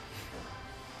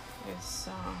is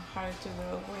hard to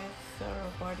deal with our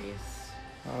bodies.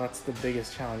 Well, that's the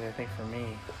biggest challenge, I think, for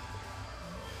me.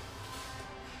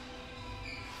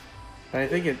 But I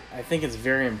think it's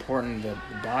very important, the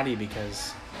body,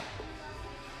 because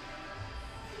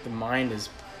the mind is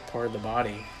part of the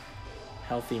body.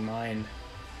 Healthy mind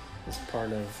is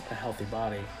part of a healthy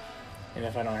body. And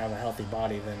if I don't have a healthy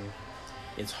body, then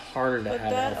it's harder to have a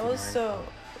healthy mind. But that also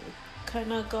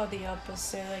kind of got the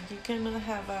opposite. Like, you cannot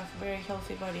have a very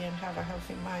healthy body and have a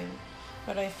healthy mind.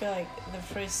 But I feel like the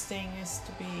first thing is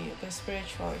to be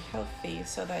spiritually healthy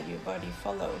so that your body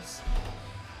follows.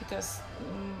 Because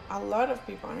a lot of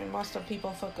people, most of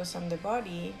people focus on the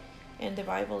body, and the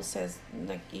Bible says,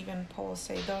 like even Paul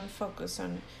say, don't focus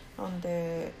on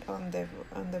the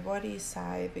body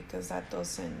side, because that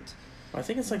doesn't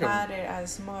matter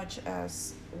as much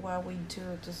as what we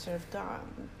do to serve God.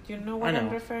 You know what I'm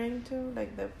referring to?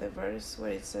 Like the verse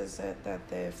where it says that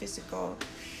the physical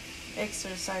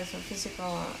exercise or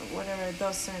physical whatever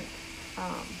doesn't,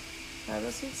 how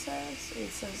does it say? It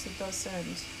says it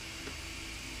doesn't.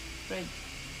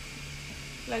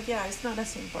 Like, yeah, it's not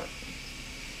as important.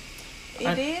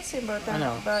 It is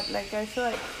important, but like I feel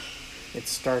like it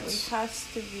has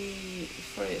to be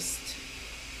first.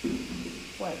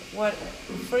 What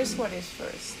is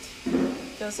first?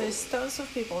 Because there's tons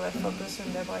of people that focus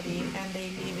on their body and they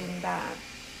live in that,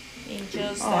 in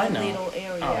just that little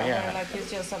area where like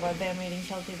it's just about them eating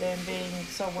healthy, them being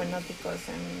so not-because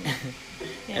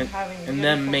and having and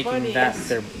them making bodies,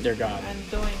 that their God, and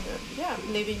doing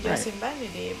living just in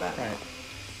vanity. But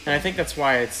and I think that's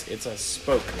why it's a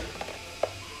spoke.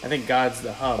 I think God's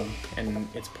the hub and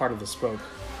it's part of the spoke.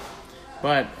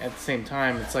 But at the same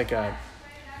time, it's like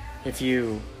if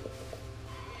you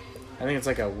I think it's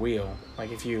like a wheel.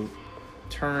 Like if you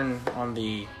turn on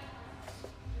the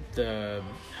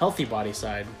healthy body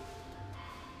side,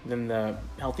 then the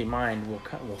healthy mind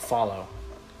will follow.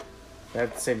 But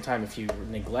at the same time, if you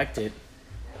neglect it,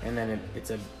 and then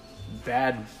it's a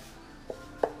bad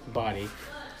body,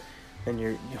 then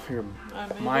your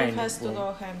mind has to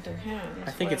go hand to hand.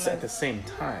 I think it's at the same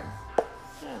time.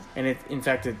 Yeah. And in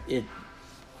fact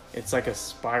it's like a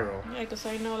spiral. Yeah, because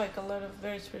I know like a lot of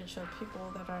very spiritual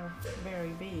people that are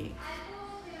very big.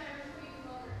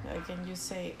 Like, and you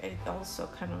say it also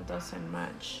kind of doesn't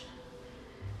match.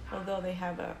 Although they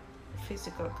have a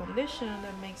physical condition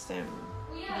that makes them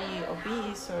be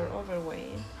obese or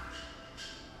overweight.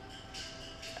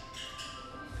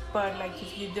 But like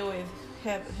if you do it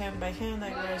hand by hand,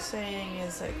 like we're saying,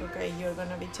 is like, okay, you're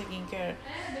gonna be taking care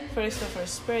first of our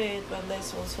spirit, but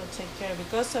let's also take care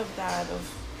because of that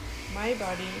of my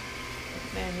body,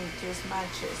 then it just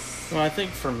matches. Well, I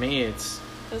think for me it's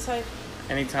like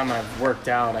anytime I've worked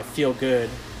out, I feel good,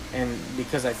 and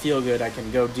because I feel good, I can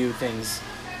go do things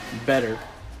better,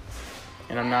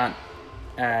 and I'm not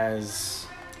as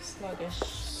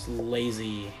sluggish,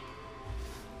 lazy.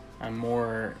 I'm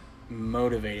more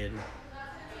motivated.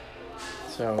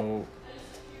 So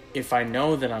if I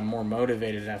know that I'm more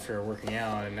motivated after working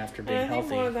out and after being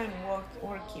healthy, more than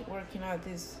working out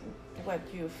is what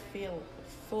you feel,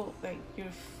 like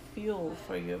your fuel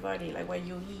for your body, like what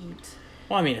you eat.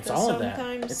 Well, I mean, it's all of that.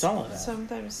 It's all of that.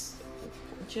 Sometimes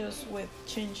just with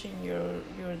changing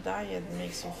your diet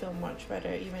makes you feel much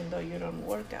better, even though you don't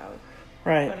work out.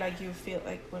 Right. But like you feel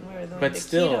like when we were doing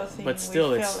keto thing, we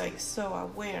felt like so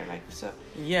aware, like so.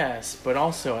 Yes, but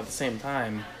also at the same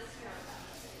time,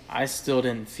 I still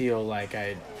didn't feel like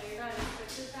I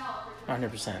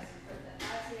 100%.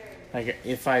 Like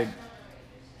if I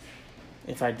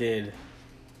did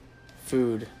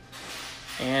food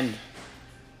and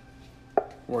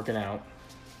working out,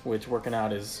 which working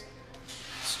out is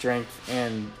strength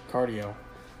and cardio,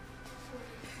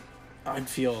 I'd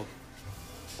feel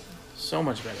so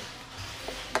much better.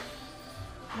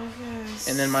 Yes.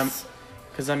 And then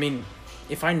because I mean,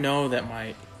 if I know that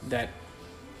that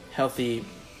healthy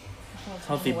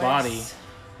body,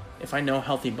 if I know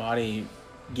healthy body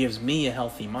gives me a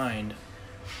healthy mind,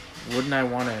 wouldn't I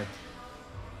want to,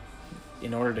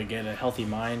 in order to get a healthy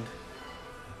mind,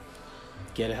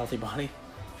 get a healthy body?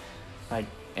 Like,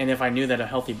 and if I knew that a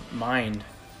healthy mind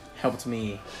helped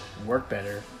me work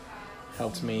better,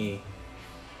 helped me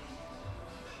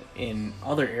in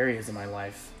other areas of my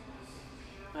life.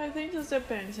 I think it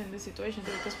depends on the situation,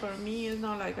 because for me it's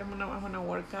not like I'm gonna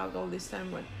work out all this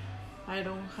time, but I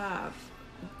don't have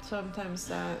sometimes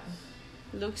that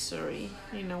luxury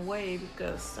in a way,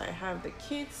 because I have the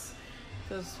kids,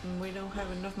 because we don't have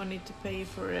enough money to pay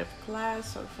for a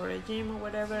class or for a gym or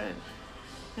whatever. And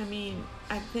I mean,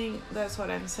 I think that's what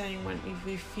I'm saying, if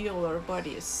we feel our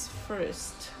bodies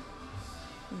first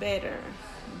better,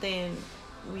 then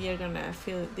we are gonna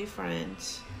feel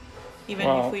different, even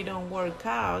if we don't work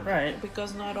out, right?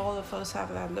 Because not all of us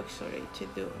have that luxury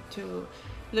to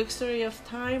luxury of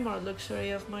time, or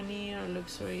luxury of money, or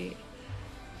luxury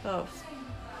of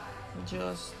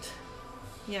just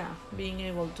being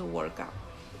able to work out.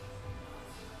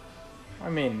 I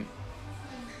mean,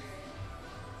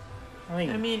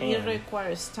 it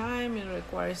requires time, it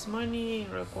requires money,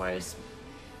 it requires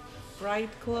bright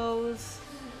clothes.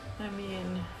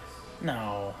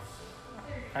 No.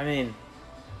 I mean,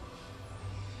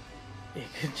 it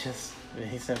could just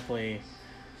be simply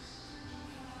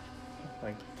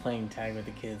like playing tag with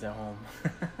the kids at home.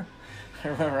 I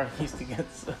remember I used to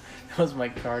that was my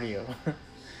cardio.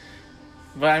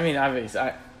 But I mean,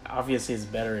 obviously it's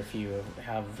better if you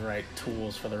have the right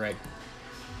tools for the right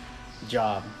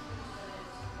job.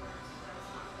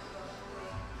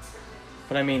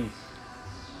 But I mean,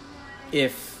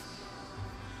 if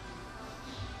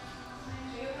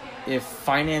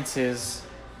finances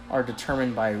are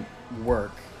determined by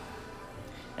work,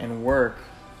 and work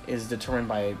is determined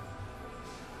by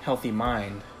healthy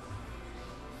mind,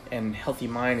 and healthy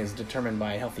mind is determined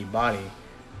by a healthy body,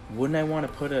 wouldn't I want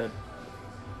to put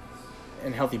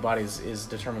and healthy body is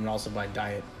determined also by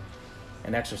diet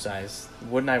and exercise.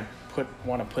 Wouldn't I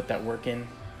want to put that work in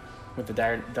with the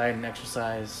diet and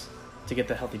exercise to get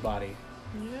the healthy body,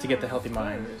 to get the healthy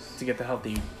mind, to get the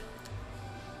healthy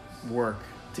work,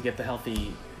 to get the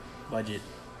healthy budget?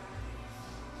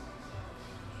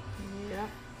 Yeah.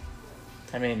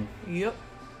 I mean. Yep.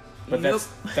 But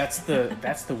that's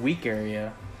the weak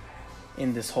area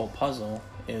in this whole puzzle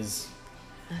is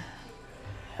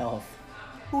health.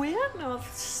 We are not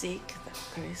sick,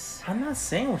 Chris. I'm not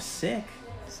saying we're sick.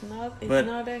 It's not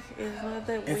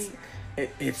that weak.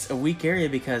 it's a weak area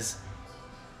because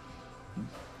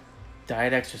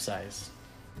diet, exercise.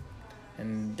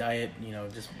 And diet,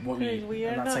 just what we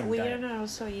are not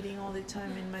also eating all the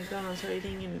time in McDonald's or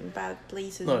eating in bad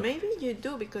places. Look, maybe you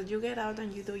do because you get out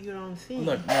and you do your own thing.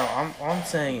 Look, no, all I'm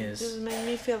saying is just make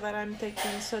me feel that I'm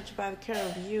taking such bad care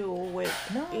of you with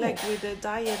with the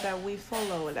diet that we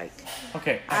follow.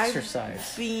 Exercise.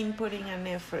 I've been putting an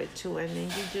effort to, and then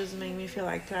you just make me feel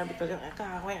like crap because you're like,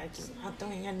 I'm just not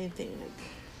doing anything.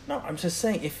 No, I'm just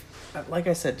saying. If, like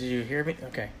I said, did you hear me?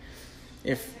 Okay,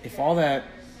 if all that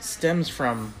stems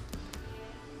from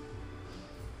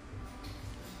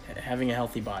having a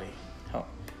healthy body,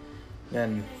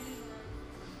 then...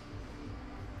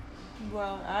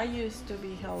 Well, I used to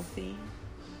be healthy.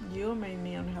 You made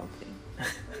me unhealthy.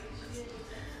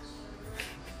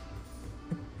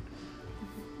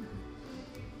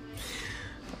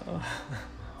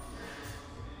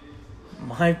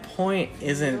 My point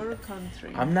isn't... Your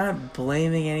country. I'm not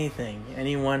blaming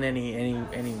anyone,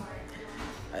 any...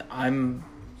 I'm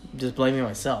just blaming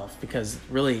myself because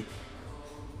really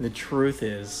the truth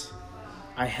is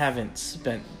I haven't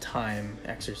spent time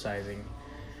exercising.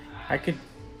 I could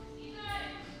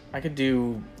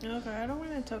do okay, I don't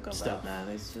want to talk about that.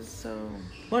 It's just so...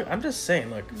 Look, I'm just saying,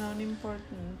 not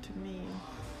important to me.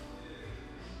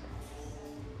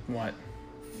 What?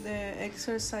 The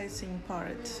exercising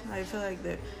part. I feel like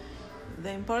the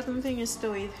important thing is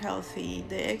to eat healthy.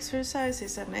 The exercise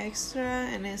is an extra,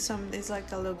 and it's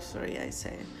like a luxury, I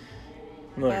say.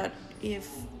 Look. But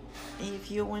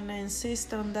if you want to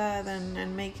insist on that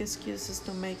and make excuses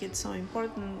to make it so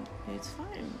important, it's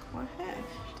fine. Go ahead.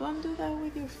 Don't do that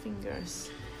with your fingers.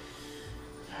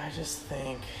 I just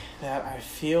think that I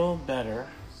feel better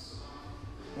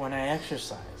when I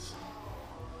exercise.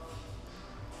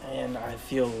 And I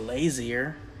feel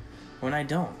lazier when I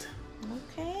don't.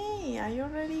 Okay, I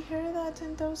already heard that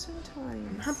 10,000 times.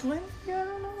 I'm not blaming you. I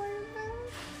don't know why you're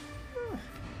mad.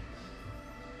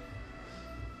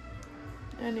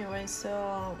 Anyway,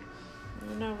 so I'm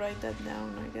gonna write that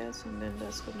down, I guess, and then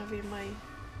that's gonna be my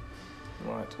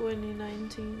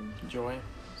 2019 joy,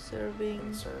 serving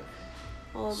and serve.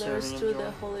 Others through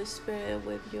the Holy Spirit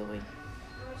with joy.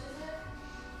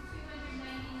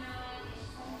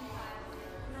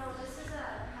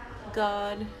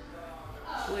 God,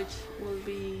 which will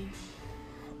be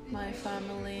my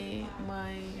family,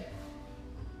 my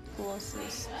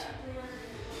closest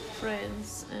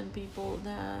friends, and people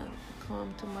that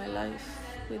come to my life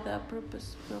with that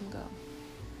purpose from God.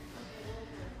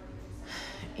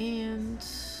 And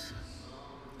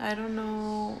I don't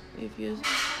know if the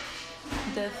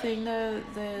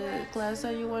class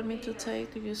that you want me to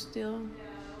take, are you still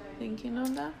thinking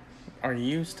on that? Are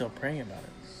you still praying about it?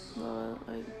 Well,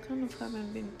 I kind of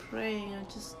haven't been praying. I'm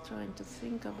just trying to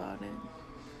think about it.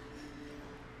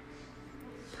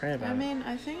 Pray about it. I mean,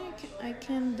 I think I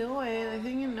can do it. I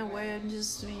think in a way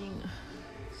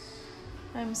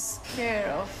I'm scared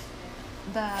of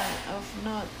that, of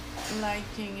not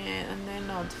liking it and then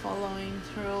not following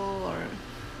through, or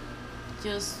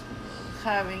just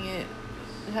having it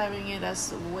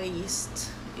as a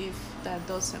waste if that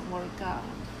doesn't work out.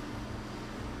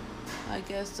 I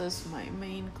guess that's my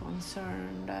main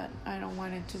concern, that I don't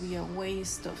want it to be a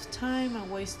waste of time, a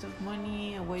waste of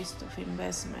money, a waste of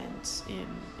investments in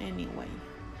any way.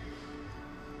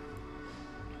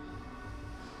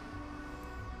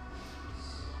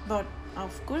 But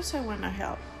of course I want to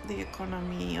help the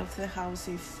economy of the house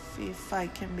if I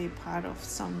can be part of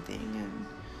something. And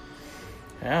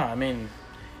yeah, I mean,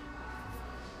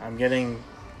 I'm getting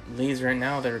leads right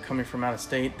now that are coming from out of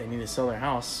state. They need to sell their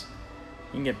house.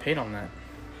 You can get paid on that.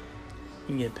 You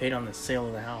can get paid on the sale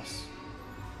of the house.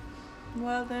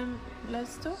 Well, then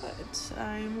let's do it.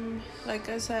 Like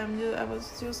I said, I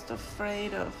was just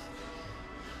afraid of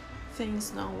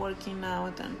things not working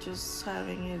out and just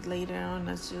having it later on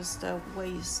as just a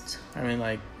waste. I mean,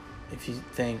 like, if you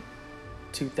think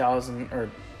 $2,000 or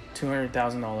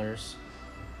 $200,000,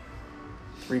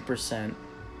 3%,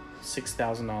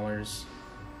 $6,000,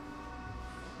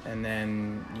 and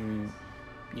then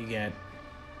you get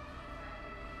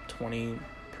 20%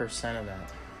 of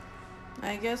that.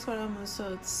 I guess what I'm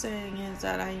also saying is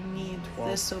that I need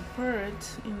the support.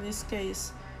 In this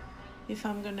case, if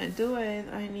I'm gonna do it,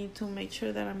 I need to make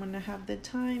sure that I'm gonna have the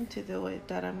time to do it,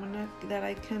 that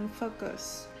I can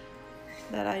focus,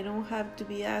 that I don't have to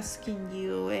be asking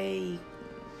you, hey,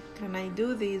 can I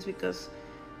do this? Because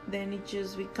then it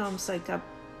just becomes like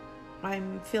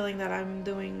I'm feeling that I'm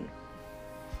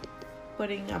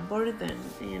putting a burden,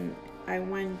 and I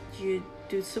want you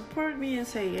to support me and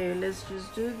say, hey, let's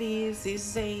just do this,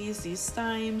 these days, these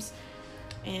times,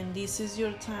 and this is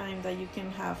your time that you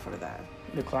can have for that.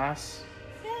 The class?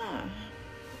 Yeah.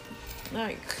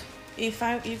 Like, if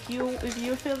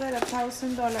you feel that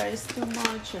 $1,000 is too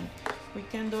much and we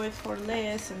can do it for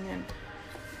less, and then,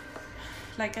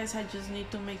 like I said, I just need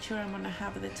to make sure I'm gonna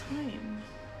have the time.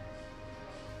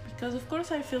 Because of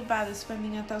course I feel bad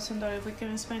spending $1,000 if we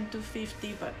can spend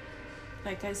 $250, but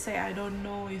like I say, I don't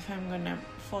know if I'm gonna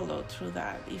follow through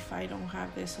that if I don't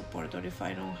have the support or if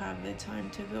I don't have the time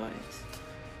to do it.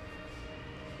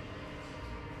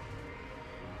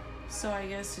 So I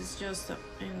guess it's just,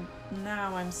 and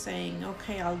now I'm saying,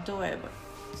 okay, I'll do it, but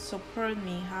support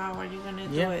me. How are you gonna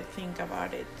do it? Think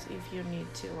about it if you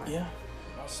need to. Yeah,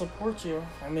 I'll support you.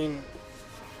 I mean,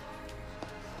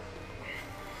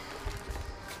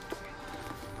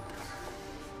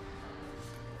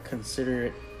 consider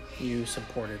it you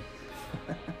supported.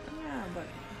 Yeah, but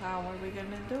how are we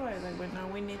gonna do it? Like, now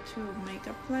we need to make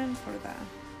a plan for that.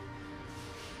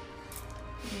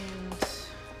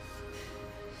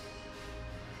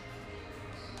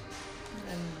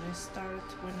 And I start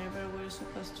whenever we're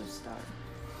supposed to start.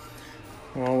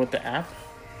 Well, with the app,